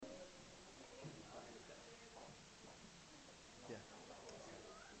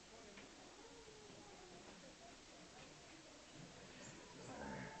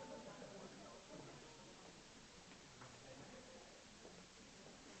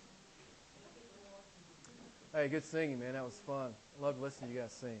Hey, good singing, man. That was fun. I love listening to you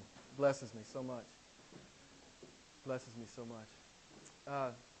guys sing. It blesses me so much. Blesses me so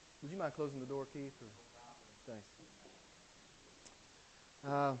much. Would you mind closing the door, Keith? Or? Thanks.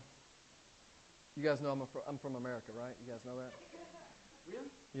 You guys know I'm from America, right? You guys know that? Really?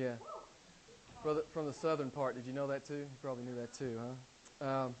 Yeah. From the southern part. Did you know that too? You probably knew that too,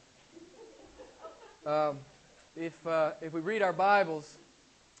 huh? If we read our Bibles,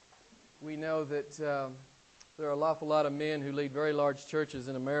 we know that there are an awful lot of men who lead very large churches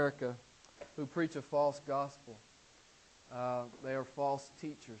in America who preach a false gospel. They are false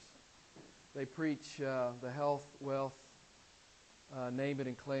teachers. They preach the health, wealth, name it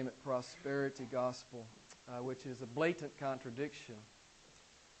and claim it prosperity gospel, which is a blatant contradiction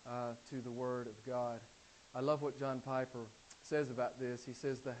to the Word of God. I love what John Piper says about this. He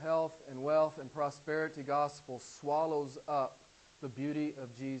says, the health and wealth and prosperity gospel swallows up the beauty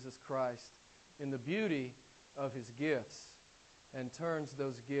of Jesus Christ in the beauty of His gifts and turns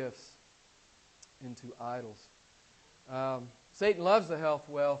those gifts into idols. Satan loves the health,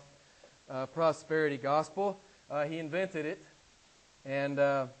 wealth, prosperity gospel. He invented it,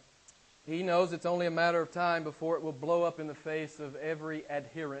 and he knows it's only a matter of time before it will blow up in the face of every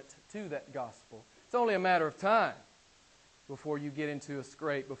adherent to that gospel. It's only a matter of time before you get into a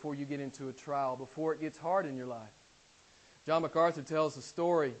scrape, before you get into a trial, before it gets hard in your life. John MacArthur tells a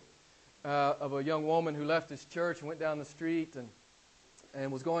story of a young woman who left his church and went down the street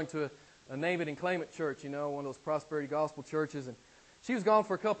and was going to a name it and claim it church, one of those prosperity gospel churches. And she was gone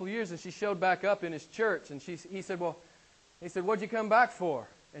for a couple of years, and she showed back up in his church. And he said, what'd you come back for?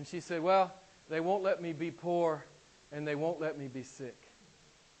 And she said, well, they won't let me be poor, and they won't let me be sick.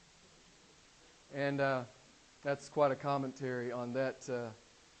 And that's quite a commentary on that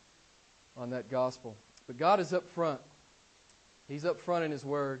gospel. But God is up front. He's up front in His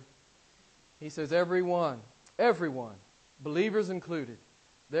Word. He says, everyone, believers included,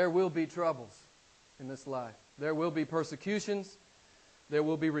 there will be troubles in this life. There will be persecutions. There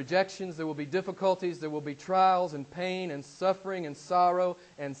will be rejections. There will be difficulties. There will be trials and pain and suffering and sorrow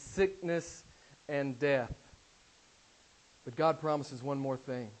and sickness and death. But God promises one more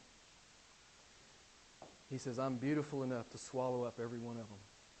thing. He says, I'm beautiful enough to swallow up every one of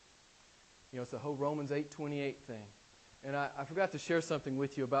them. It's the whole Romans 8:28 thing. And I forgot to share something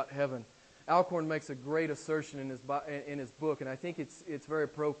with you about heaven. Alcorn makes a great assertion in his book, and I think it's very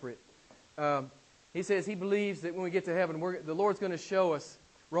appropriate. He says he believes that when we get to heaven, the Lord's going to show us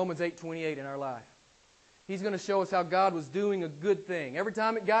Romans 8:28 in our life. He's going to show us how God was doing a good thing. Every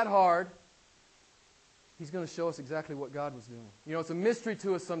time it got hard, He's going to show us exactly what God was doing. It's a mystery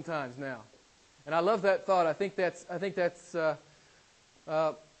to us sometimes now. And I love that thought. I think that's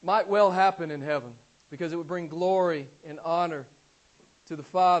might well happen in heaven, because it would bring glory and honor to the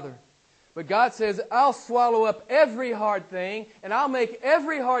Father. But God says, I'll swallow up every hard thing, and I'll make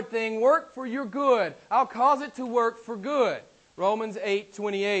every hard thing work for your good. I'll cause it to work for good. Romans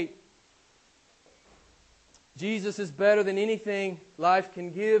 8:28. Jesus is better than anything life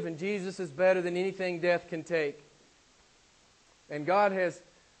can give, and Jesus is better than anything death can take. And God has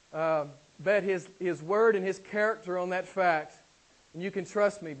bet His Word and His character on that fact. And you can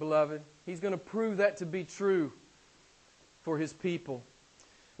trust me, beloved. He's going to prove that to be true for His people.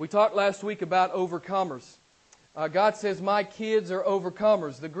 We talked last week about overcomers. God says, my kids are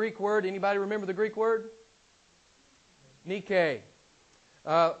overcomers. The Greek word, anybody remember the Greek word? Nike.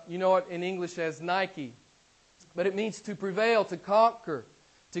 You know it in English as Nike. But it means to prevail, to conquer,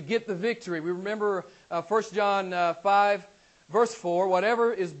 to get the victory. We remember 1 John 5, verse 4,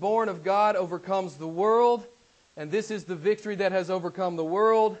 whatever is born of God overcomes the world, and this is the victory that has overcome the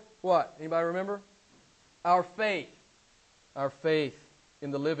world. What? Anybody remember? Our faith. Our faith in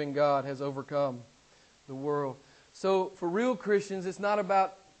the living God has overcome the world. So for real Christians, it's not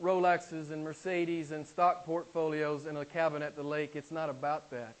about Rolexes and Mercedes and stock portfolios and a cabin at the lake. It's not about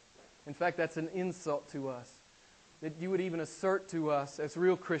that. In fact, that's an insult to us. That you would even assert to us as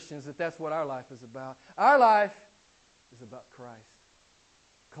real Christians that that's what our life is about. Our life is about Christ.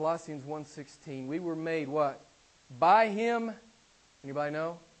 Colossians 1:16. We were made what? By Him. Anybody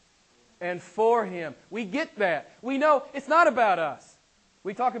know? And for Him. We get that. We know it's not about us.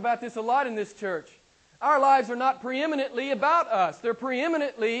 We talk about this a lot in this church. Our lives are not preeminently about us. They're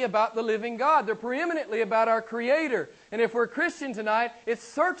preeminently about the living God. They're preeminently about our Creator. And if we're a Christian tonight, it's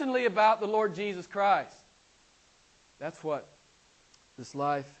certainly about the Lord Jesus Christ. That's what this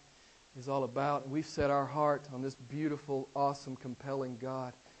life is all about. We've set our heart on this beautiful, awesome, compelling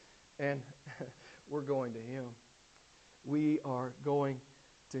God. And we're going to Him. We are going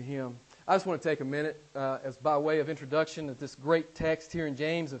to Him. I just want to take a minute as by way of introduction of this great text here in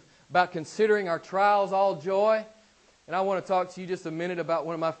James of about considering our trials all joy. And I want to talk to you just a minute about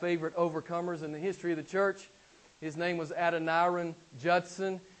one of my favorite overcomers in the history of the church. His name was Adoniram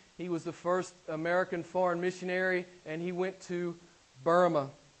Judson. He was the first American foreign missionary, and he went to Burma.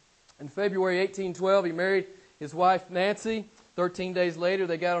 In February 1812, he married his wife Nancy. 13 days later,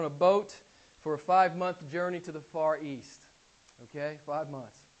 they got on a boat for a 5-month journey to the Far East. Okay, 5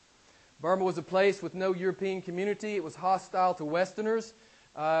 months. Burma was a place with no European community. It was hostile to Westerners.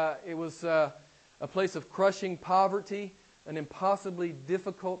 It was a place of crushing poverty, an impossibly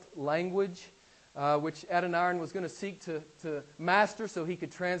difficult language, which Adoniram was going to seek to master so he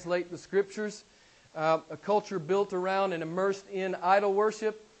could translate the Scriptures. A culture built around and immersed in idol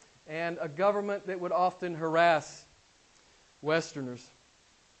worship, and a government that would often harass Westerners.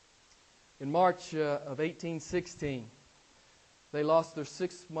 In March of 1816, they lost their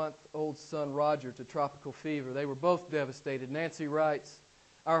 6-month-old son Roger to tropical fever. They were both devastated. Nancy writes,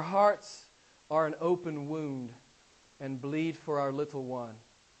 "Our hearts are an open wound and bleed for our little one.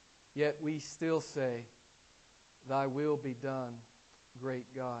 Yet we still say, Thy will be done,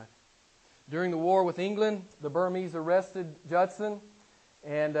 great God." During the war with England, the Burmese arrested Judson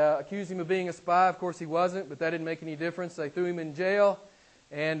and accused him of being a spy. Of course he wasn't, but that didn't make any difference. They threw him in jail,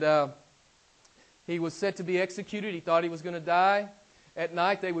 and he was set to be executed. He thought he was going to die. At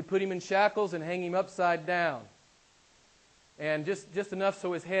night they would put him in shackles and hang him upside down. And just enough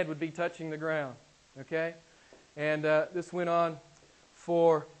so his head would be touching the ground. Okay? And this went on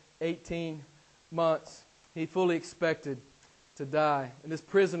for 18 months. He fully expected to die. And this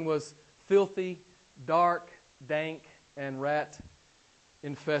prison was filthy, dark, dank, and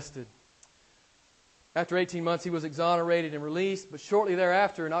rat-infested. After 18 months, he was exonerated and released, but shortly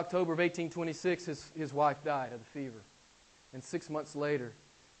thereafter, in October of 1826, his wife died of the fever. And 6 months later,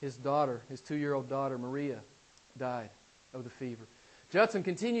 his daughter, his 2-year-old daughter, Maria, died of the fever. Judson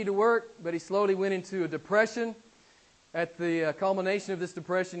continued to work, but he slowly went into a depression. At the culmination of this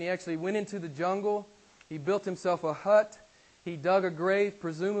depression, he actually went into the jungle. He built himself a hut. He dug a grave,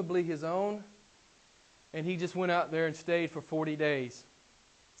 presumably his own, and he just went out there and stayed for 40 days.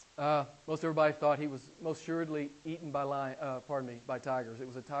 Most everybody thought he was most assuredly eaten by tigers. It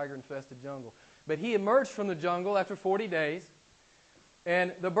was a tiger-infested jungle. But he emerged from the jungle after 40 days,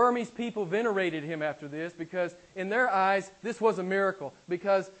 and the Burmese people venerated him after this because in their eyes, this was a miracle.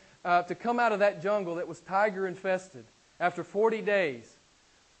 Because to come out of that jungle that was tiger-infested after 40 days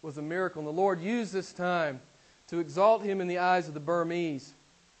was a miracle. And the Lord used this time to exalt him in the eyes of the Burmese.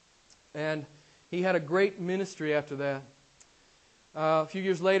 And he had a great ministry after that. A few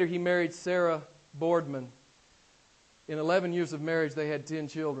years later, he married Sarah Boardman. In 11 years of marriage, they had 10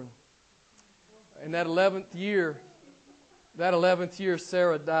 children. In that 11th year,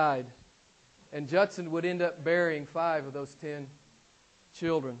 Sarah died. And Judson would end up burying 5 of those 10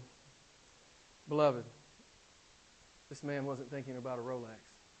 children. Beloved, this man wasn't thinking about a Rolex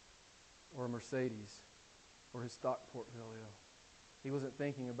or a Mercedes or his stock portfolio. He wasn't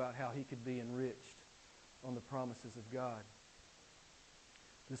thinking about how he could be enriched on the promises of God.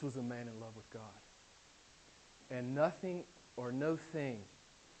 This was a man in love with God. And nothing or no thing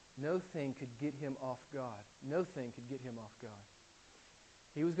could get him off God. No thing could get him off God.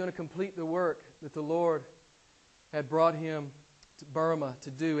 He was going to complete the work that the Lord had brought him to Burma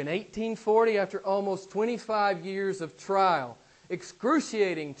to do. In 1840, after almost 25 years of trial,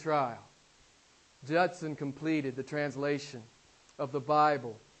 excruciating trial, Judson completed the translation of the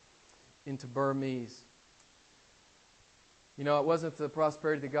Bible into Burmese. You know, it wasn't the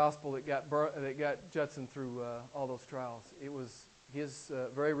prosperity of the gospel that got Judson through all those trials. It was his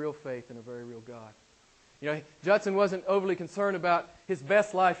very real faith in a very real God. You know, Judson wasn't overly concerned about his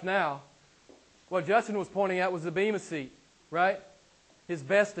best life now. What Judson was pointing out was the Bema seat, right? His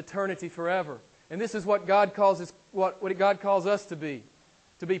best eternity forever. And this is what God calls us to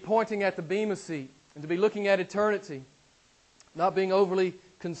be pointing at the Bema seat and to be looking at eternity, not being overly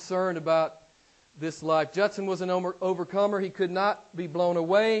concerned about this life. Judson was an overcomer. He could not be blown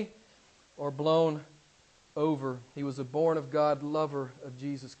away or blown over. He was a born of God lover of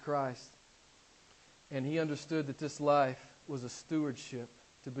Jesus Christ. And he understood that this life was a stewardship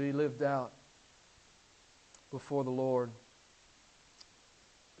to be lived out before the Lord.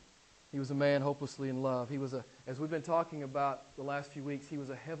 He was a man hopelessly in love. He was as we've been talking about the last few weeks, he was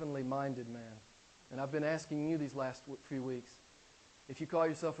a heavenly minded man. And I've been asking you these last few weeks, if you call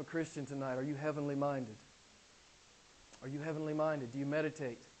yourself a Christian tonight, are you heavenly minded? Are you heavenly minded? Do you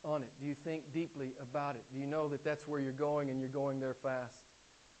meditate on it? Do you think deeply about it? Do you know that that's where you're going and you're going there fast?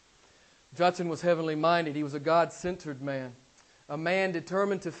 Judson was heavenly minded. He was a God-centered man. A man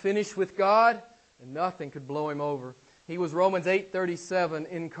determined to finish with God, and nothing could blow him over. He was Romans 8:37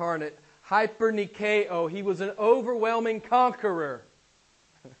 incarnate. Hypernikeo. He was an overwhelming conqueror.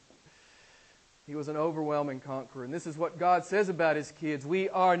 He was an overwhelming conqueror. And this is what God says about His kids. We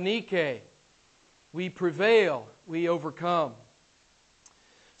are Nike. We prevail. We overcome.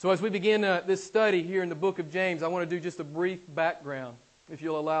 So as we begin this study here in the book of James, I want to do just a brief background, if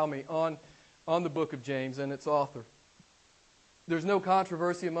you'll allow me, on the book of James and its author. There's no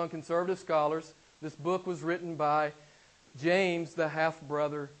controversy among conservative scholars. This book was written by James, the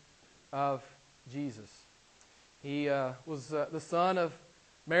half-brother of Jesus. He was the son of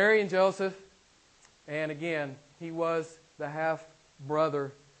Mary and Joseph, and again, he was the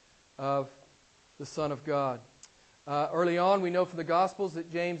half-brother of the Son of God. Early on, we know from the Gospels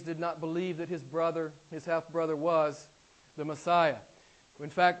that James did not believe that his brother, his half-brother, was the Messiah. In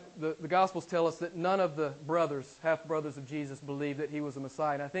fact, the Gospels tell us that none of the brothers, half-brothers of Jesus, believed that he was the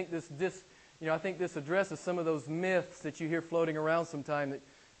Messiah. And I think this addresses some of those myths that you hear floating around sometime, that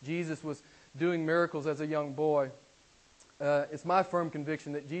Jesus was doing miracles as a young boy. It's my firm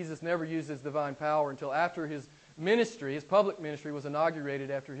conviction that Jesus never used His divine power until after His ministry, His public ministry, was inaugurated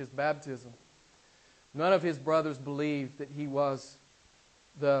after His baptism. None of His brothers believed that He was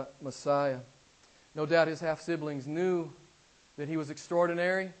the Messiah. No doubt His half-siblings knew that He was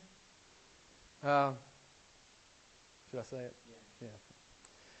extraordinary. Should I say it?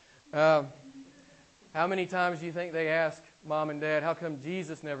 Yeah. How many times do you think they ask Mom and Dad, how come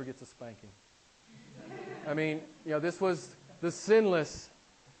Jesus never gets a spanking? I mean, this was the sinless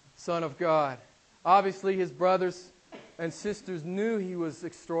Son of God. Obviously, His brothers and sisters knew He was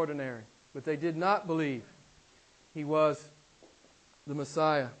extraordinary, but they did not believe He was the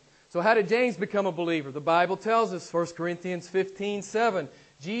Messiah. So how did James become a believer? The Bible tells us, 1 Corinthians 15:7,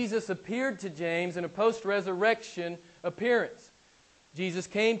 Jesus appeared to James in a post-resurrection appearance. Jesus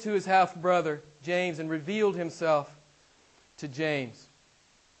came to his half-brother, James, and revealed Himself to James.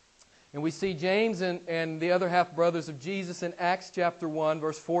 And we see James and the other half-brothers of Jesus in Acts chapter 1,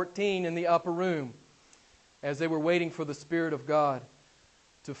 verse 14, in the upper room, as they were waiting for the Spirit of God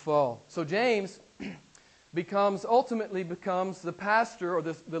to fall. So James ultimately becomes the pastor or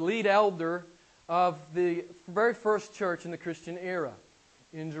the lead elder of the very first church in the Christian era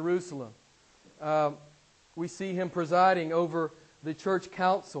in Jerusalem. We see him presiding over the church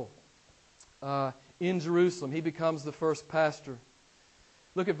council in Jerusalem. He becomes the first pastor.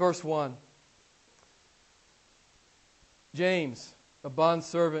 Look at verse 1. James, a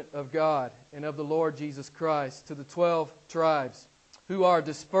bondservant of God and of the Lord Jesus Christ, to the 12 tribes who are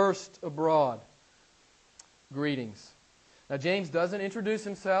dispersed abroad, greetings. Now, James doesn't introduce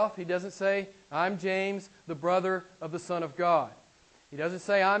himself. He doesn't say, I'm James, the brother of the Son of God. He doesn't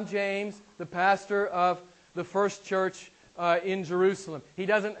say, I'm James, the pastor of the first church in Jerusalem. He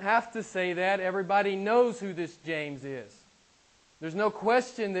doesn't have to say that. Everybody knows who this James is. There's no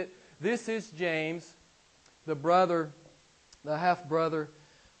question that this is James, the brother, the half-brother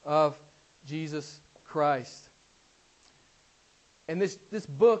of Jesus Christ. And this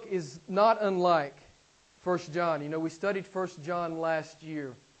book is not unlike 1 John. We studied 1 John last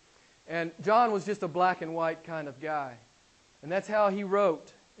year. And John was just a black and white kind of guy. And that's how he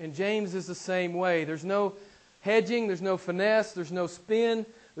wrote. And James is the same way. There's no hedging, there's no finesse, there's no spin,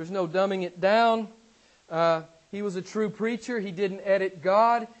 there's no dumbing it down. He was a true preacher. He didn't edit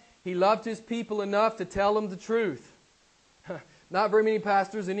God. He loved His people enough to tell them the truth. Not very many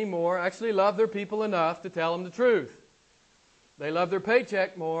pastors anymore actually love their people enough to tell them the truth. They love their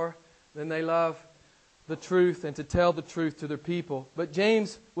paycheck more than they love the truth and to tell the truth to their people. But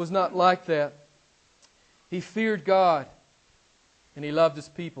James was not like that. He feared God and he loved his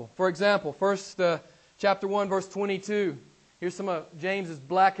people. For example, chapter 1, verse 22. Here's some of James's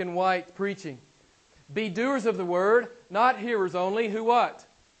black and white preaching. Be doers of the word, not hearers only, who what?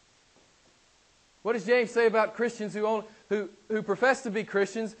 What does James say about Christians who profess to be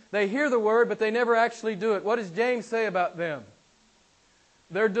Christians? They hear the word, but they never actually do it. What does James say about them?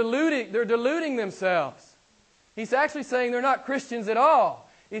 They're deluding themselves. He's actually saying they're not Christians at all.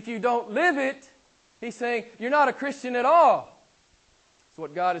 If you don't live it, he's saying you're not a Christian at all. That's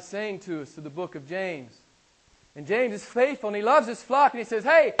what God is saying to us through the book of James. And James is faithful and he loves his flock. And he says,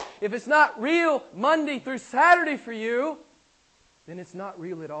 hey, if it's not real Monday through Saturday for you, then it's not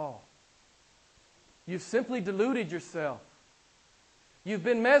real at all. You've simply deluded yourself. You've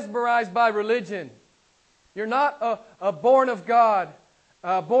been mesmerized by religion. You're not a born of God,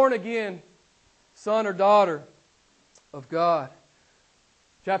 born again son or daughter of God.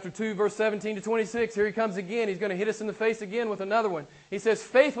 Chapter 2, verse 17 to 26, here he comes again. He's going to hit us in the face again with another one. He says,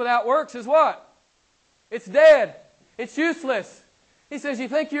 faith without works is what? It's dead. It's useless. He says, you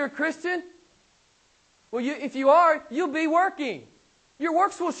think you're a Christian? Well, if you are, you'll be working. Your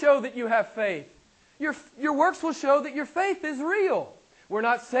works will show that you have faith. Your works will show that your faith is real. We're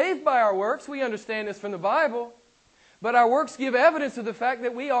not saved by our works. We understand this from the Bible. But our works give evidence of the fact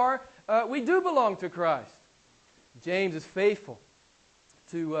that we do belong to Christ. James is faithful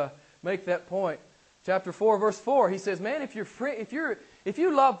to make that point. Chapter 4, verse 4, he says, man, if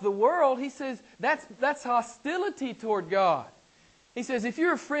you love the world, he says, that's hostility toward God. He says, if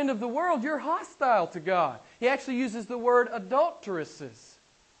you're a friend of the world, you're hostile to God. He actually uses the word adulteresses.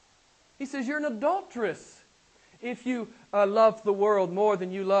 He says, you're an adulteress if you love the world more than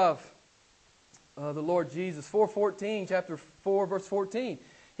you love the Lord Jesus. 4:14, chapter 4, verse 14.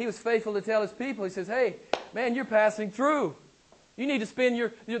 He was faithful to tell his people, he says, hey, man, you're passing through. You need to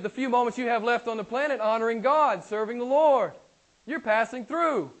spend the few moments you have left on the planet honoring God, serving the Lord. You're passing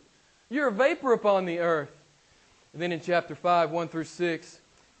through. You're a vapor upon the earth. And then in chapter 5, 1 through 6,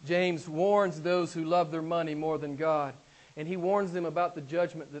 James warns those who love their money more than God. And he warns them about the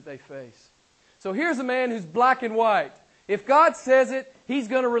judgment that they face. So here's a man who's black and white. If God says it, he's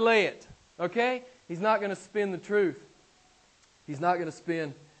going to relay it. Okay? He's not going to spin the truth. He's not going to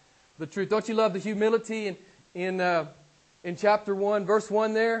spin the truth. Don't you love the humility in chapter 1, verse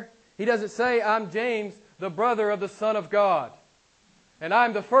 1 there? He doesn't say, I'm James, the brother of the Son of God. And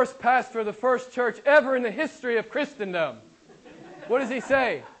I'm the first pastor of the first church ever in the history of Christendom. What does he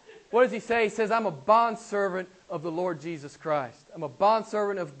say? What does he say? He says, I'm a bondservant of the Lord Jesus Christ. I'm a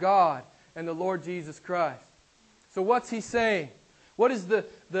bondservant of God and the Lord Jesus Christ. So what's he saying? What is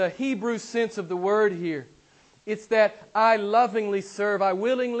the Hebrew sense of the word here? It's that I lovingly serve, I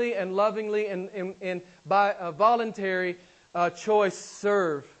willingly and lovingly and by a voluntary choice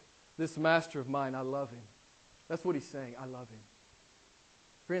serve this master of mine. I love him. That's what he's saying. I love him.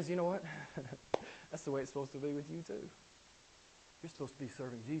 Friends, you know what? That's the way it's supposed to be with you too. You're supposed to be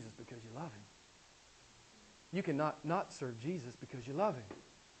serving Jesus because you love him. You cannot not serve Jesus because you love him.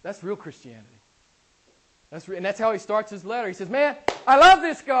 That's real Christianity. And that's how he starts his letter. He says, man, I love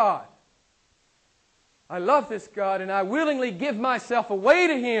this God. I love this God and I willingly give myself away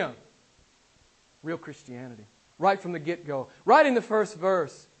to him. Real Christianity. Right from the get-go. Right in the first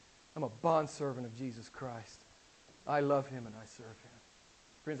verse. I'm a bondservant of Jesus Christ. I love him and I serve him.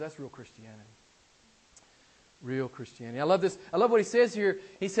 Friends, that's real Christianity. Real Christianity. I love this. I love what he says here.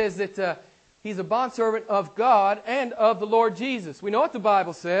 He says that he's a bondservant of God and of the Lord Jesus. We know what the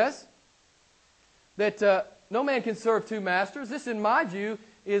Bible says. That no man can serve two masters. This, in my view,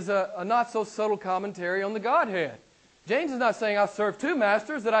 is a not so subtle commentary on the Godhead. James is not saying I serve two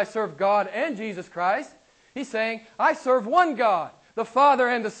masters, that I serve God and Jesus Christ. He's saying I serve one God, the Father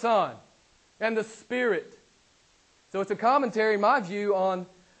and the Son and the Spirit. So it's a commentary, in my view, on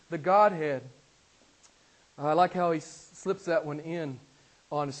the Godhead. I like how he slips that one in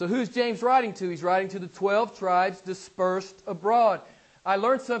on us. So who's James writing to? He's writing to the 12 tribes dispersed abroad. I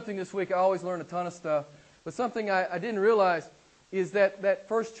learned something this week. I always learn a ton of stuff. But something I didn't realize is that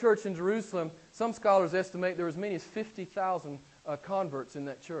first church in Jerusalem, some scholars estimate there were as many as 50,000 converts in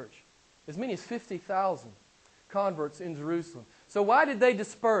that church. As many as 50,000 converts in Jerusalem. So why did they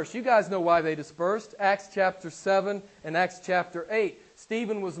disperse? You guys know why they dispersed. Acts chapter 7 and Acts chapter 8.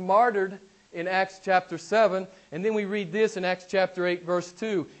 Stephen was martyred in Acts chapter 7. And then we read this in Acts chapter 8 verse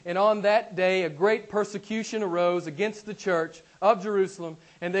 2. And on that day a great persecution arose against the church of Jerusalem.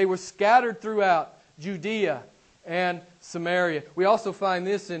 And they were scattered throughout Judea and Samaria. We also find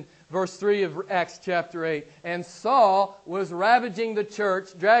this in verse 3 of Acts chapter 8. And Saul was ravaging the church,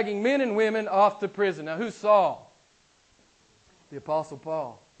 dragging men and women off to prison. Now who's Saul? The Apostle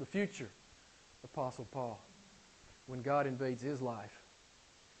Paul, the future Apostle Paul. When God invades his life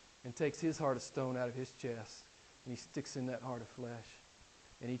and takes his heart of stone out of his chest and he sticks in that heart of flesh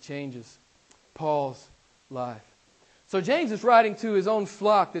and he changes Paul's life. So James is writing to his own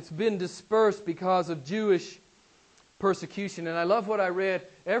flock that's been dispersed because of Jewish persecution. And I love what I read.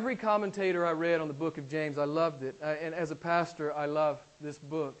 Every commentator I read on the book of James, I loved it. And as a pastor, I love this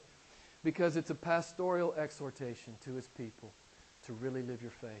book because it's a pastoral exhortation to his people to really live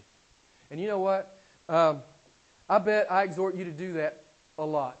your faith. And you know what? I bet I exhort you to do that a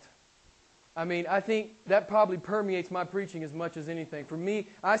lot. I mean, I think that probably permeates my preaching as much as anything. For me,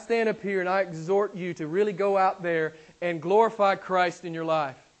 I stand up here and I exhort you to really go out there and glorify Christ in your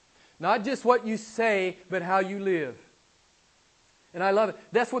life. Not just what you say, but how you live. And I love it.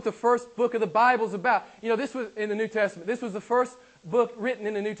 That's what the first book of the Bible is about. You know, this was in the New Testament. This was the first book written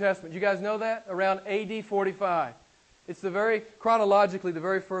in the New Testament. You guys know that? Around AD 45. It's chronologically, the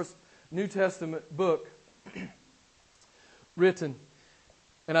very first New Testament book written.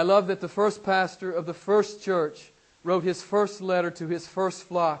 And I love that the first pastor of the first church wrote his first letter to his first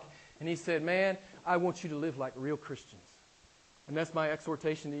flock. And he said, man, I want you to live like real Christians. And that's my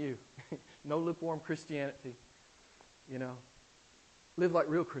exhortation to you. No lukewarm Christianity. You know, live like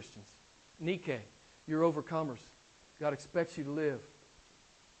real Christians. Nike, you're overcomers. God expects you to live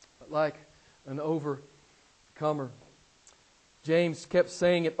like an overcomer. James kept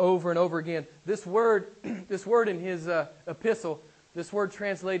saying it over and over again. This word in his epistle, this word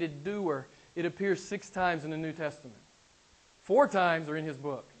translated doer, it appears 6 times in the New Testament. 4 times are in his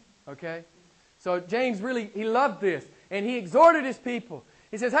book. Okay? So James he loved this. And he exhorted his people.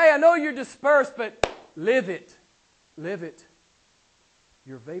 He says, hey, I know you're dispersed, but live it. Live it.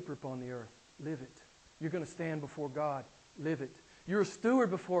 You're a vapor upon the earth. Live it. You're going to stand before God. Live it. You're a steward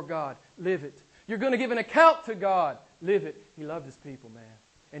before God. Live it. You're going to give an account to God. Live it. He loved his people, man.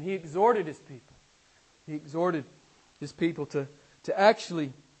 And he exhorted his people. He exhorted his people to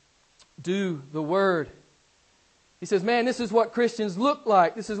actually do the Word. He says, man, this is what Christians look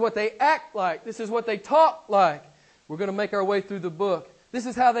like. This is what they act like. This is what they talk like. We're going to make our way through the book. This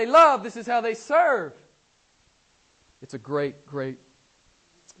is how they love. This is how they serve. It's a great, great,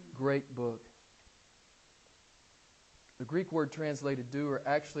 great book. The Greek word translated doer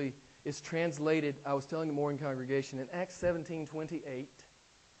actually is translated, I was telling the morning congregation, in Acts 17:28,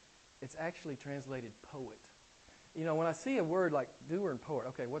 it's actually translated poet. You know, when I see a word like doer and poet,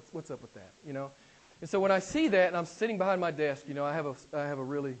 okay, what's up with that? You know? And so when I see that and I'm sitting behind my desk, you know, I have a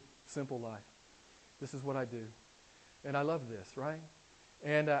really simple life. This is what I do. And I love this, right?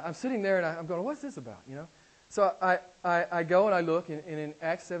 And I'm sitting there and I'm going, what's this about, you know? So I go and I look, and in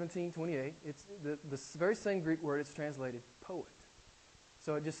Acts 17:28, it's the very same Greek word, it's translated poet.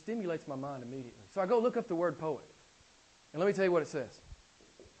 So it just stimulates my mind immediately. So I go look up the word poet. And let me tell you what it says.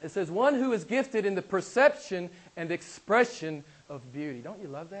 It says, one who is gifted in the perception and expression of beauty. Don't you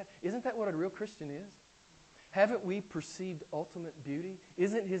love that? Isn't that what a real Christian is? Haven't we perceived ultimate beauty?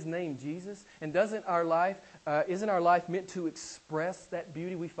 Isn't His name Jesus? And isn't our life meant to express that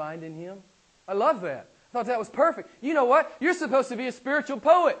beauty we find in Him? I love that. I thought that was perfect. You know what? You're supposed to be a spiritual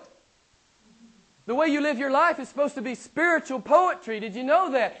poet. The way you live your life is supposed to be spiritual poetry. Did you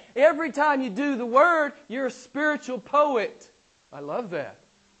know that? Every time you do the Word, you're a spiritual poet. I love that.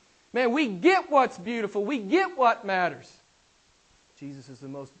 Man, we get what's beautiful. We get what matters. Jesus is the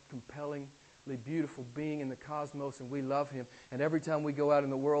most compellingly beautiful being in the cosmos, and we love Him. And every time we go out in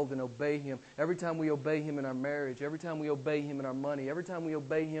the world and obey Him, every time we obey Him in our marriage, every time we obey Him in our money, every time we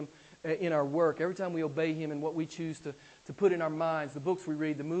obey Him in our work, every time we obey Him in what we choose to put in our minds, the books we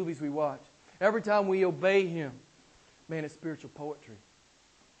read, the movies we watch, every time we obey Him, man, it's spiritual poetry.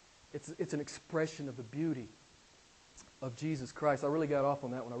 It's an expression of the beauty of Jesus Christ. I really got off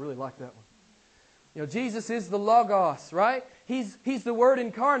on that one. I really like that one. You know, Jesus is the Logos, right? He's the Word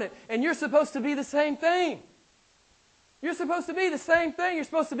incarnate. And you're supposed to be the same thing. You're supposed to be the same thing. You're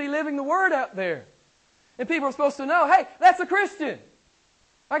supposed to be living the Word out there. And people are supposed to know, hey, that's a Christian.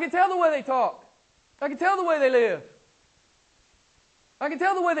 I can tell the way they talk. I can tell the way they live. I can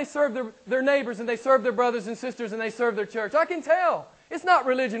tell the way they serve their neighbors, and they serve their brothers and sisters, and they serve their church. I can tell. It's not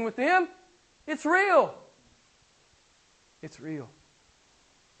religion with them. It's real. It's real.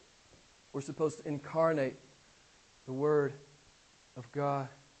 We're supposed to incarnate the Word of God.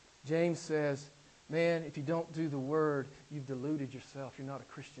 James says, man, if you don't do the Word, you've deluded yourself. You're not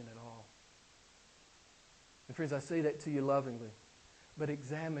a Christian at all. And friends, I say that to you lovingly. But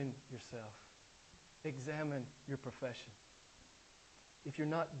examine yourself. Examine your profession. If you're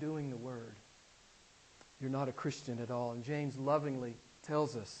not doing the Word, you're not a Christian at all. And James lovingly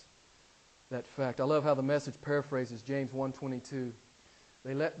tells us that fact. I love how the Message paraphrases James 1:22.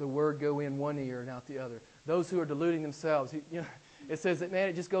 They let the Word go in one ear and out the other. Those who are deluding themselves, it says that, man,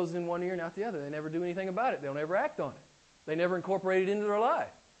 it just goes in one ear and out the other. They never do anything about it. They don't ever act on it. They never incorporate it into their life.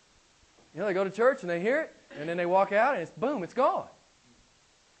 You know, they go to church and they hear it, and then they walk out and it's boom, it's gone.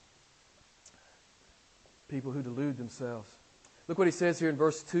 People who delude themselves. Look what he says here in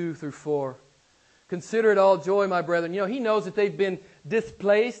verse 2 through 4. Consider it all joy, my brethren. You know, he knows that they've been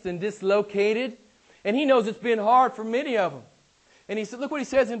displaced and dislocated. And he knows it's been hard for many of them. And he said, look what he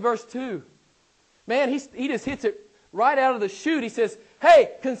says in verse 2. Man, he just hits it right out of the chute. He says,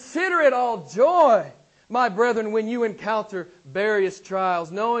 hey, consider it all joy, my brethren, when you encounter various trials,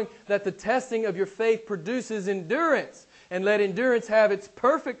 knowing that the testing of your faith produces endurance. And let endurance have its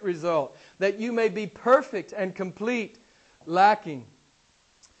perfect result, that you may be perfect and complete, lacking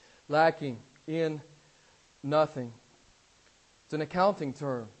in nothing. It's an accounting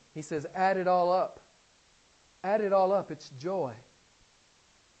term. He says, add it all up. Add it all up. It's joy.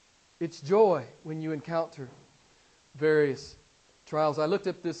 It's joy when you encounter various trials. I looked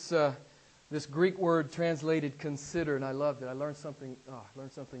up this Greek word translated consider, and I loved it. I learned something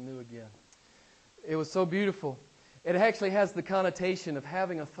new again. It was so beautiful. It actually has the connotation of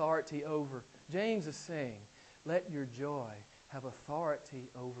having authority over. James is saying, let your joy have authority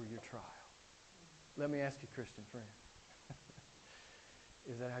over your trial. Let me ask you, Christian friend,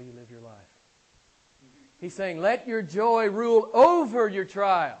 is that how you live your life? He's saying, let your joy rule over your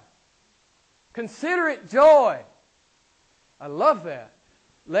trial. Consider it joy. I love that.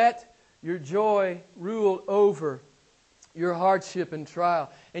 Let your joy rule over your hardship and trial.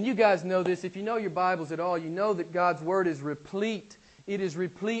 And you guys know this. If you know your Bibles at all, you know that God's Word is replete. It is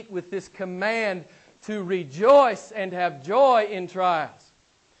replete with this command to rejoice and have joy in trials.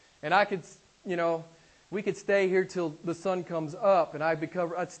 And I could, we could stay here till the sun comes up, and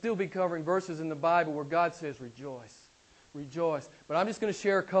I'd still be covering verses in the Bible where God says, rejoice, rejoice. But I'm just going to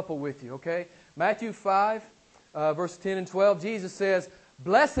share a couple with you, okay? Matthew 5, verse 10 and 12, Jesus says,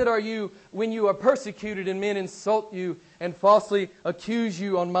 blessed are you when you are persecuted and men insult you and falsely accuse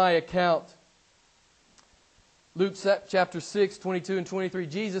you on my account. Luke chapter 6, 22 and 23,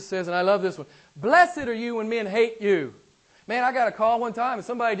 Jesus says, and I love this one, blessed are you when men hate you. Man, I got a call one time and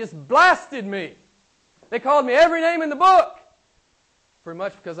somebody just blasted me. They called me every name in the book. Pretty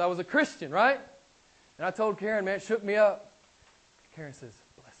much because I was a Christian, right? And I told Karen, man, it shook me up. Karen says,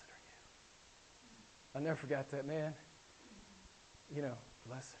 blessed are you. I never forgot that, man.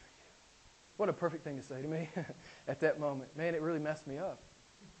 Blessed are you. What a perfect thing to say to me at that moment. Man, it really messed me up.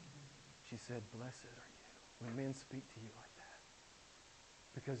 She said, blessed are you when men speak to you like that.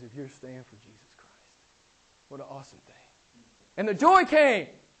 Because of your stand for Jesus Christ. What an awesome thing. And the joy came.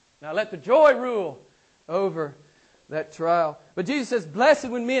 Now let the joy rule over that trial. But Jesus says, blessed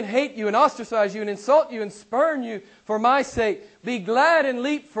when men hate you and ostracize you and insult you and spurn you for my sake. Be glad and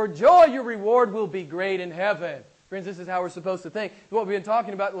leap for joy. Your reward will be great in heaven. Friends, this is how we're supposed to think. What we've been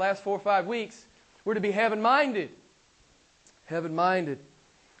talking about the last 4 or 5 weeks. We're to be heaven-minded. Heaven-minded.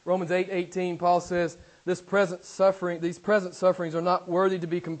 Romans 8:18, Paul says, these present sufferings are not worthy to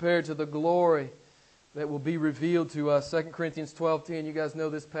be compared to the glory that will be revealed to us. 2 Corinthians 12:10, you guys know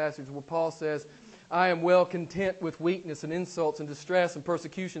this passage where Paul says, I am well content with weakness and insults and distress and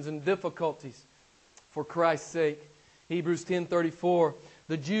persecutions and difficulties for Christ's sake. Hebrews 10:34,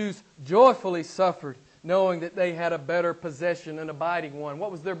 the Jews joyfully suffered, knowing that they had a better possession, an abiding one.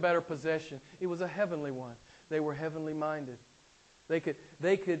 What was their better possession? It was a heavenly one. They were heavenly minded. They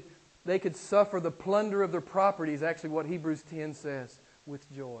could suffer the plunder of their properties, actually what Hebrews 10 says, with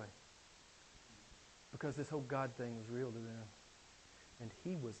joy. Because this whole God thing was real to them. And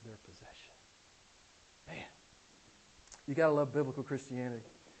He was their possession. Man, you got to love biblical Christianity.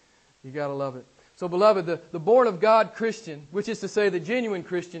 You got to love it. So, beloved, the born of God Christian, which is to say the genuine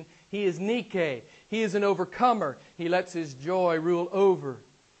Christian, he is Nike. He is an overcomer. He lets his joy rule over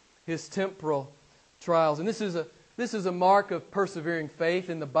his temporal trials. And this is a mark of persevering faith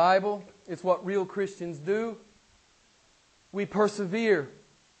in the Bible. It's what real Christians do. We persevere.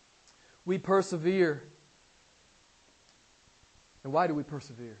 We persevere. And why do we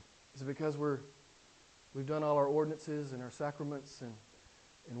persevere? Is it because we've done all our ordinances and our sacraments and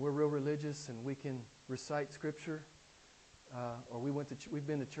we're real religious and we can recite Scripture? Or we've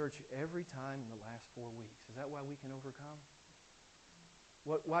been to church every time in the last 4 weeks. Is that why we can overcome?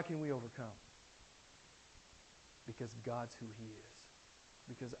 Why can we overcome? Because God's who He is.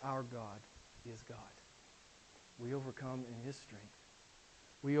 Because our God is God. We overcome in His strength.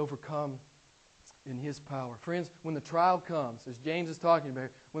 We overcome in His power. Friends, when the trial comes, as James is talking about,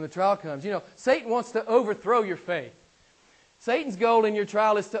 when the trial comes, Satan wants to overthrow your faith. Satan's goal in your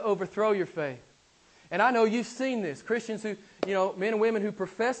trial is to overthrow your faith. And I know you've seen this. Christians who, men and women who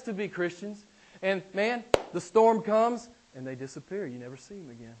profess to be Christians, and man, the storm comes and they disappear. You never see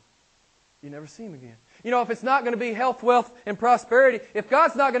them again. You never see them again. If it's not going to be health, wealth, and prosperity, if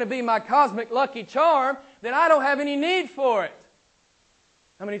God's not going to be my cosmic lucky charm, then I don't have any need for it.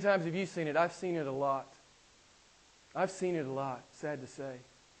 How many times have you seen it? I've seen it a lot. I've seen it a lot, sad to say.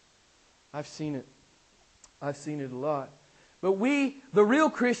 I've seen it a lot. But the real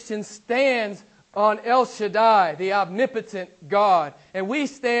Christian, stands on El Shaddai, the omnipotent God. And we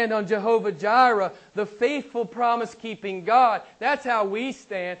stand on Jehovah Jireh, the faithful promise-keeping God. That's how we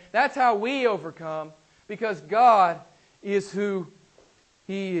stand. That's how we overcome. Because God is who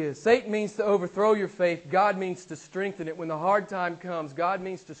He is. Satan means to overthrow your faith. God means to strengthen it. When the hard time comes, God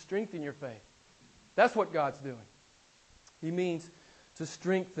means to strengthen your faith. That's what God's doing. He means to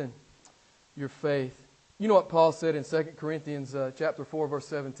strengthen your faith. You know what Paul said in 2 Corinthians chapter 4, verse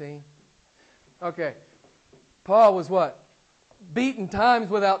 17? Okay. Paul was what? Beaten times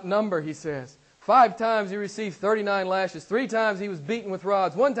without number, he says. 5 times he received 39 lashes. 3 times he was beaten with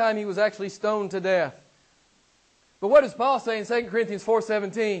rods. 1 time he was actually stoned to death. But what does Paul say in 2 Corinthians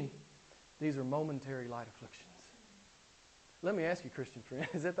 4:17? These are momentary light afflictions. Let me ask you, Christian friend,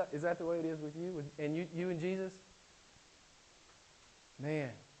 is that the way it is with you and you and Jesus? Man,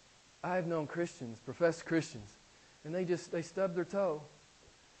 I've known Christians, professed Christians, and they stub their toe,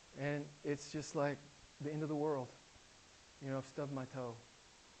 and it's just like the end of the world. I've stubbed my toe.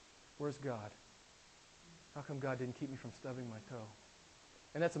 Where's God? How come God didn't keep me from stubbing my toe?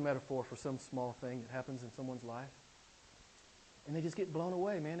 And that's a metaphor for some small thing that happens in someone's life. And they just get blown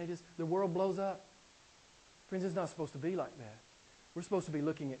away, man. The world blows up. Friends, it's not supposed to be like that. We're supposed to be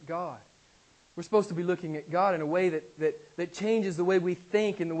looking at God. We're supposed to be looking at God in a way that changes the way we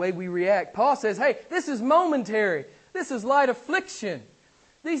think and the way we react. Paul says, hey, this is momentary. This is light affliction.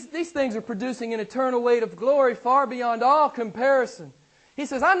 These things are producing an eternal weight of glory far beyond all comparison. He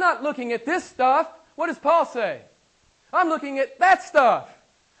says, I'm not looking at this stuff. What does Paul say? I'm looking at that stuff.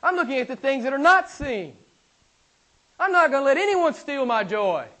 I'm looking at the things that are not seen. I'm not going to let anyone steal my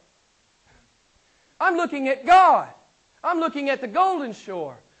joy. I'm looking at God. I'm looking at the golden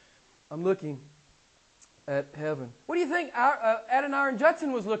shore. I'm looking at heaven. What do you think Adoniram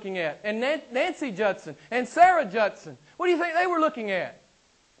Judson was looking at? And Nancy Judson and Sarah Judson? What do you think they were looking at?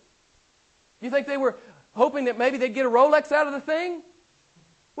 Do you think they were hoping that maybe they'd get a Rolex out of the thing?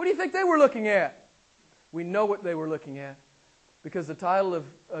 What do you think they were looking at? We know what they were looking at because the title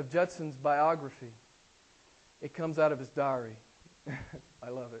of Judson's biography, it comes out of his diary. I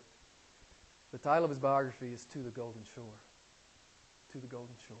love it. The title of his biography is To the Golden Shore. To the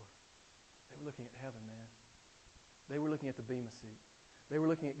Golden Shore. They were looking at heaven, man. They were looking at the Bema seat. They were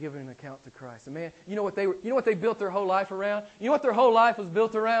looking at giving an account to Christ. And man, you know what they built their whole life around? You know what their whole life was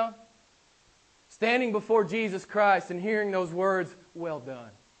built around? Standing before Jesus Christ and hearing those words, well done.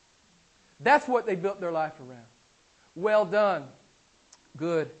 That's what they built their life around. Well done,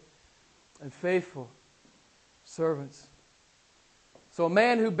 good and faithful servants. So a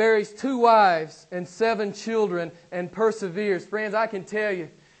man who buries 2 wives and 7 children and perseveres, friends, I can tell you,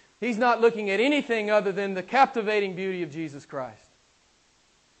 he's not looking at anything other than the captivating beauty of Jesus Christ.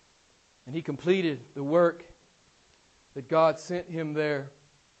 And he completed the work that God sent him there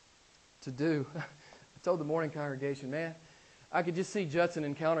to do. I told the morning congregation, man, I could just see Judson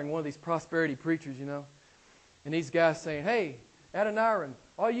encountering one of these prosperity preachers, and these guys saying, hey, Adoniram,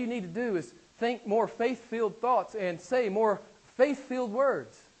 all you need to do is think more faith-filled thoughts and say more faith-filled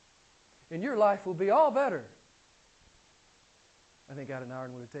words, and your life will be all better. I think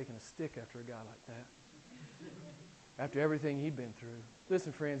Adoniram would have taken a stick after a guy like that. After everything he'd been through.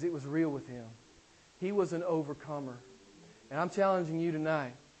 Listen, friends, it was real with him. He was an overcomer. And I'm challenging you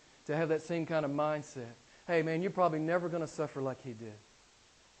tonight to have that same kind of mindset. Hey, man, you're probably never going to suffer like he did.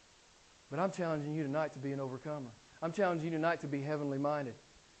 But I'm challenging you tonight to be an overcomer. I'm challenging you tonight to be heavenly minded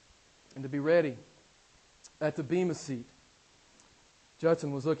and to be ready at the Bema seat.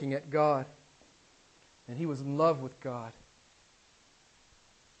 Judson was looking at God, and he was in love with God.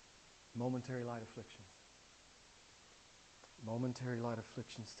 Momentary light afflictions. Momentary light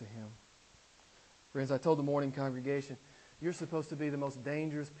afflictions to him. Friends, I told the morning congregation, you're supposed to be the most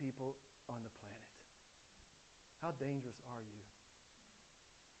dangerous people on the planet. How dangerous are you?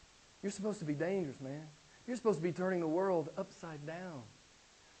 You're supposed to be dangerous, man. You're supposed to be turning the world upside down.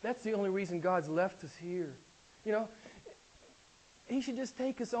 That's the only reason God's left us here. He should just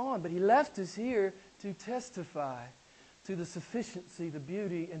take us on, but He left us here to testify to the sufficiency, the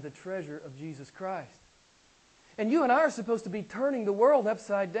beauty, and the treasure of Jesus Christ. And you and I are supposed to be turning the world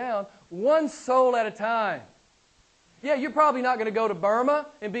upside down, one soul at a time. Yeah, you're probably not going to go to Burma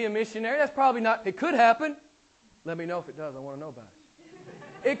and be a missionary. That's probably not, it could happen. Let me know if it does. I want to know about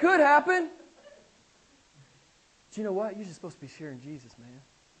it. It could happen. But you know what? You're just supposed to be sharing Jesus, man.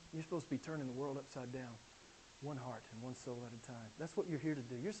 You're supposed to be turning the world upside down, one heart and one soul at a time. That's what you're here to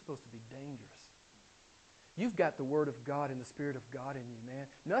do. You're supposed to be dangerous. You've got the Word of God and the Spirit of God in you, man.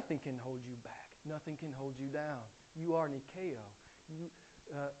 Nothing can hold you back. Nothing can hold you down. You are Nikeo.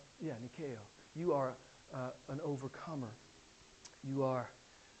 Nikeo. You are an overcomer. You are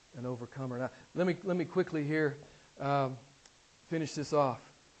an overcomer. Now, let me quickly here finish this off.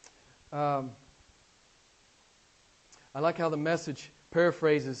 I like how the Message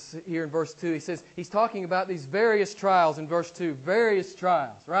paraphrases here in verse 2. He says, he's talking about these various trials in verse 2. Various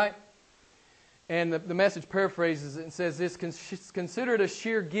trials, right? And the Message paraphrases it and says this, consider it a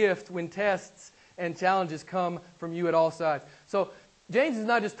sheer gift when tests and challenges come from you at all sides. So James is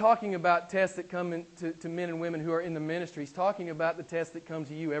not just talking about tests that come to men and women who are in the ministry. He's talking about the tests that come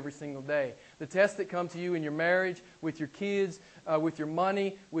to you every single day. The tests that come to you in your marriage, with your kids, with your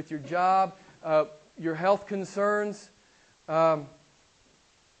money, with your job, your health concerns,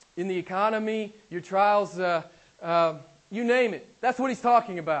 in the economy, your trials, you name it. That's what he's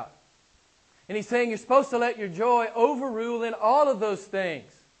talking about. And he's saying you're supposed to let your joy overrule in all of those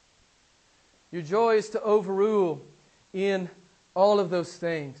things. Your joy is to overrule in all of those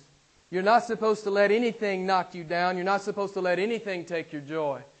things. You're not supposed to let anything knock you down. You're not supposed to let anything take your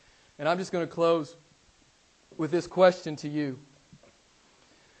joy. And I'm just going to close with this question to you.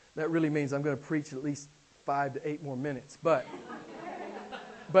 That really means I'm going to preach at least 5 to 8 more minutes. But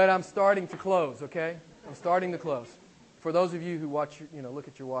I'm starting to close, okay? I'm starting to close. For those of you who watch, look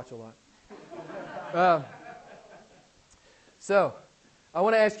at your watch a lot. So, I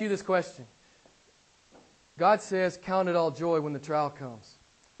want to ask you this question. God says, count it all joy when the trial comes.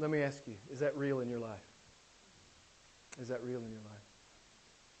 Let me ask you, is that real in your life? Is that real in your life?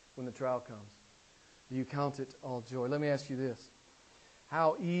 When the trial comes, do you count it all joy? Let me ask you this.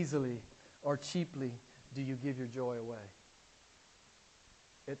 How easily or cheaply do you give your joy away?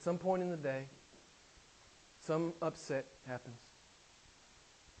 At some point in the day, some upset happens.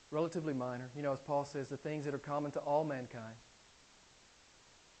 Relatively minor. As Paul says, the things that are common to all mankind.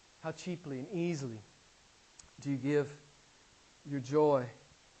 How cheaply and easily do you give your joy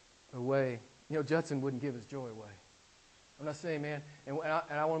away? Judson wouldn't give his joy away. I'm not saying, man, and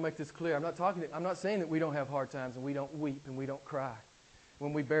I want to make this clear. I'm not saying that we don't have hard times and we don't weep and we don't cry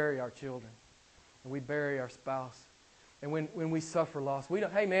when we bury our children and we bury our spouse and when we suffer loss.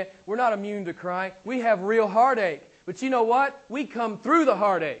 Hey, man, we're not immune to crying. We have real heartache. But you know what? We come through the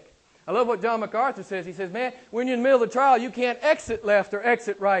heartache. I love what John MacArthur says. He says, man, when you're in the middle of the trial, you can't exit left or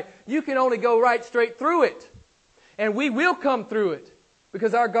exit right. You can only go right straight through it. And we will come through it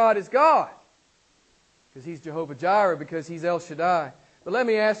because our God is God. Because He's Jehovah Jireh, because He's El Shaddai. But let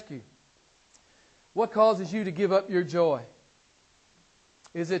me ask you, what causes you to give up your joy?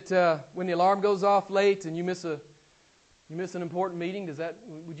 Is it when the alarm goes off late and you miss an important meeting?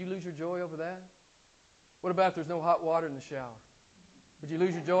 Would you lose your joy over that? What about if there's no hot water in the shower? Would you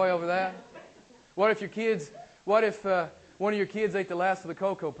lose your joy over that? What if one of your kids ate the last of the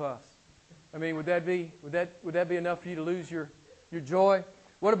Cocoa Puffs? I mean, would that be enough for you to lose your joy?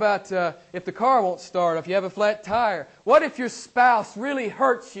 What about if the car won't start, if you have a flat tire? What if your spouse really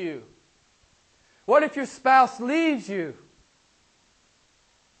hurts you? What if your spouse leaves you?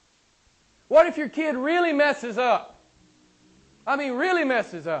 What if your kid really messes up? I mean, really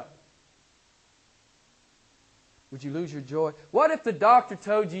messes up. Would you lose your joy? What if the doctor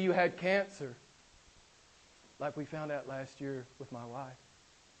told you had cancer? Like we found out last year with my wife.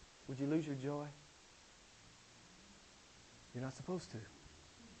 Would you lose your joy? You're not supposed to.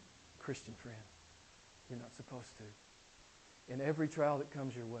 Christian friend, you're not supposed to. In every trial that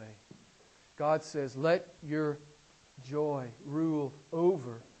comes your way, God says, let your joy rule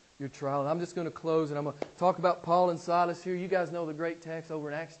over your trial. And I'm just going to close and I'm going to talk about Paul and Silas here. You guys know the great text over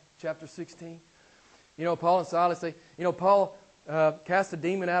in Acts chapter 16. Paul and Silas, Paul cast a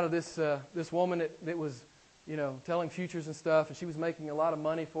demon out of this woman that was, telling futures and stuff, and she was making a lot of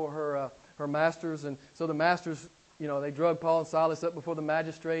money for her masters. And so the masters, they drug Paul and Silas up before the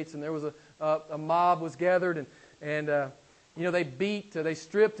magistrates, and there was a mob was gathered, and they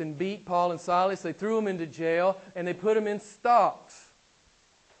stripped and beat Paul and Silas. They threw them into jail, and they put them in stocks.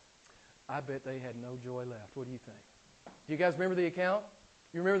 I bet they had no joy left. What do you think? Do you guys remember the account?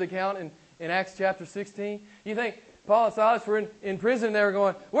 You remember the account in Acts chapter 16? You think Paul and Silas were in prison and they were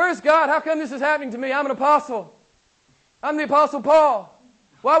going, where's God? How come this is happening to me? I'm an apostle. I'm the Apostle Paul.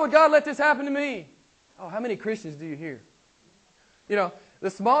 Why would God let this happen to me? Oh, how many Christians do you hear? Even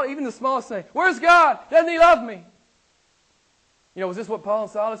the smallest thing. Where's God? Doesn't He love me? Was this what Paul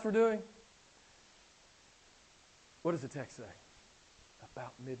and Silas were doing? What does the text say?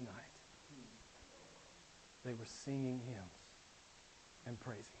 About midnight, they were singing hymns and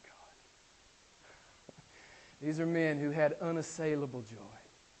praising God. These are men who had unassailable joy.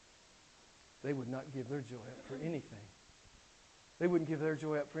 They would not give their joy up for anything. They wouldn't give their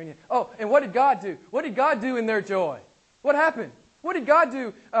joy up for anything. Oh, and what did God do? What did God do in their joy? What happened? What did God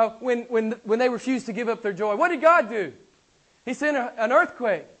do when they refused to give up their joy? What did God do? He sent an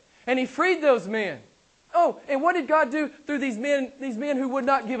earthquake, and He freed those men. Oh, and what did God do through these men who would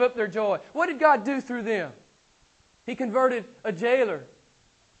not give up their joy? What did God do through them? He converted a jailer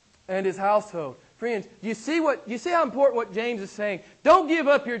and his household. Friends, you see how important what James is saying? Don't give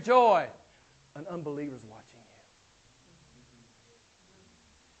up your joy. An unbeliever's watching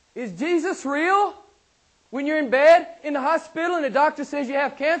you. Is Jesus real? When you're in bed in the hospital and the doctor says you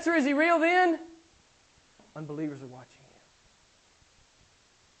have cancer, is He real then? Unbelievers are watching you.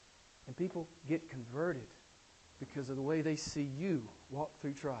 And people get converted because of the way they see you walk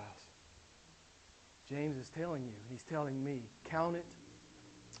through trials. James is telling you, he's telling me, count it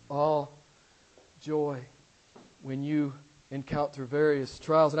all joy when you encounter various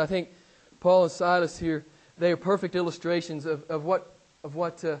trials. And I think Paul and Silas here, they are perfect illustrations of what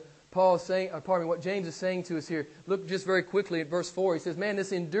Paul is saying, what James is saying to us here. Look just very quickly at verse 4. He says, man,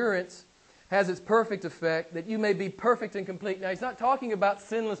 this endurance has its perfect effect, that you may be perfect and complete. Now, he's not talking about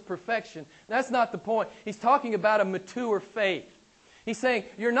sinless perfection. That's not the point. He's talking about a mature faith. He's saying,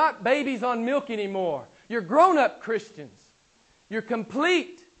 you're not babies on milk anymore. You're grown-up Christians. You're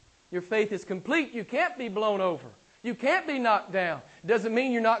complete. Your faith is complete. You can't be blown over. You can't be knocked down. It doesn't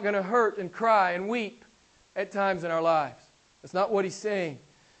mean you're not going to hurt and cry and weep at times in our lives. That's not what he's saying.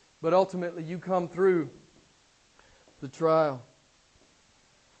 But ultimately, you come through the trial.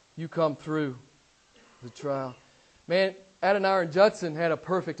 You come through the trial. Man, Adoniram Judson had a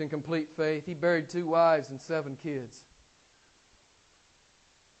perfect and complete faith. He buried 2 wives and 7 kids.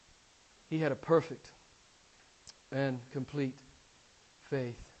 He had a perfect and complete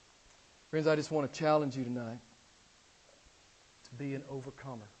faith. Friends, I just want to challenge you tonight to be an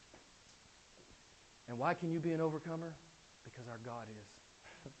overcomer. And why can you be an overcomer? Because our God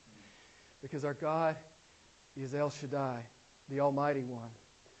is. Because our God is El Shaddai, the Almighty One.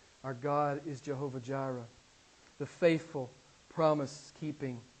 Our God is Jehovah Jireh, the faithful,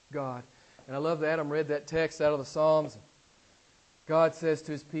 promise-keeping God. And I love that Adam read that text out of the Psalms. God says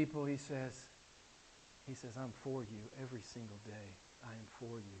to His people, He says, I'm for you every single day. I am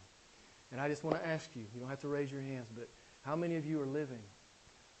for you. And I just want to ask you, you don't have to raise your hands, but how many of you are living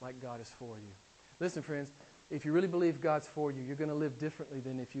like God is for you? Listen, friends, if you really believe God's for you, you're going to live differently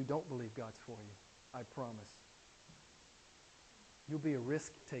than if you don't believe God's for you. I promise. You'll be a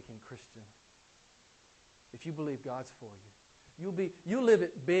risk-taking Christian if you believe God's for you. You'll live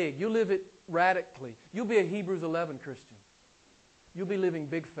it big. You'll live it radically. You'll be a Hebrews 11 Christian. You'll be living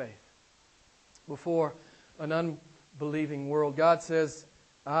big faith before an unbelieving world. God says,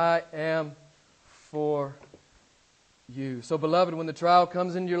 I am for you. So, beloved, when the trial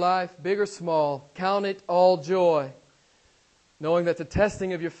comes into your life, big or small, count it all joy, knowing that the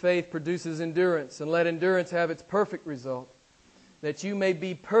testing of your faith produces endurance, and let endurance have its perfect result, that you may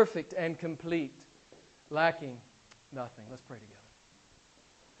be perfect and complete, lacking nothing. Let's pray together.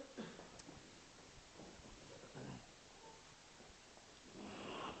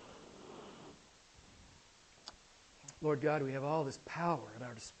 Lord God, we have all this power at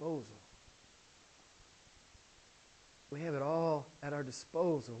our disposal. We have it all at our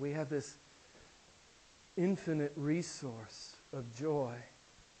disposal. We have this infinite resource of joy.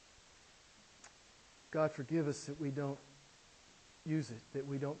 God, forgive us that we don't use it, that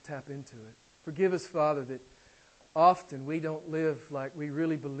we don't tap into it. Forgive us, Father, that often we don't live like we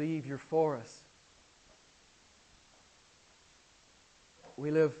really believe You're for us.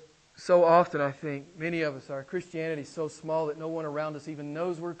 We live so often, I think, many of us, our Christianity is so small that no one around us even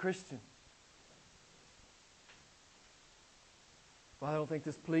knows we're Christian. Father, I don't think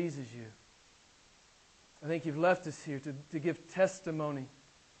this pleases You. I think You've left us here to give testimony.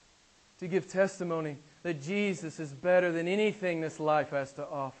 To give testimony that Jesus is better than anything this life has to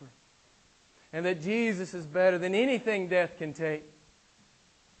offer. And that Jesus is better than anything death can take.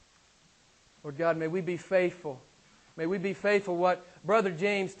 Lord God, may we be faithful. May we be faithful what Brother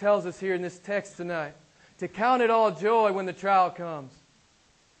James tells us here in this text tonight. To count it all joy when the trial comes.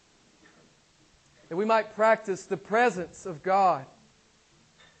 That we might practice the presence of God.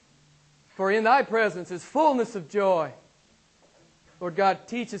 For in Thy presence is fullness of joy. Lord God,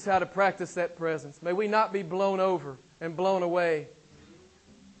 teach us how to practice that presence. May we not be blown over and blown away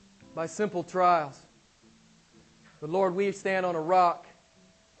by simple trials. But Lord, we stand on a rock.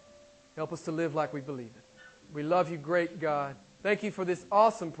 Help us to live like we believe it. We love You, great God. Thank You for this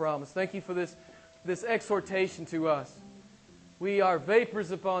awesome promise. Thank You for this exhortation to us. We are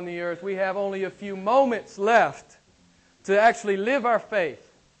vapors upon the earth. We have only a few moments left to actually live our faith.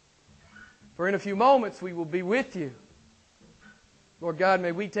 For in a few moments we will be with You. Lord God,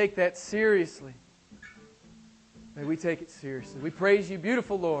 may we take that seriously. May we take it seriously. We praise You,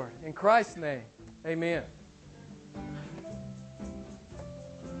 beautiful Lord. In Christ's name, amen.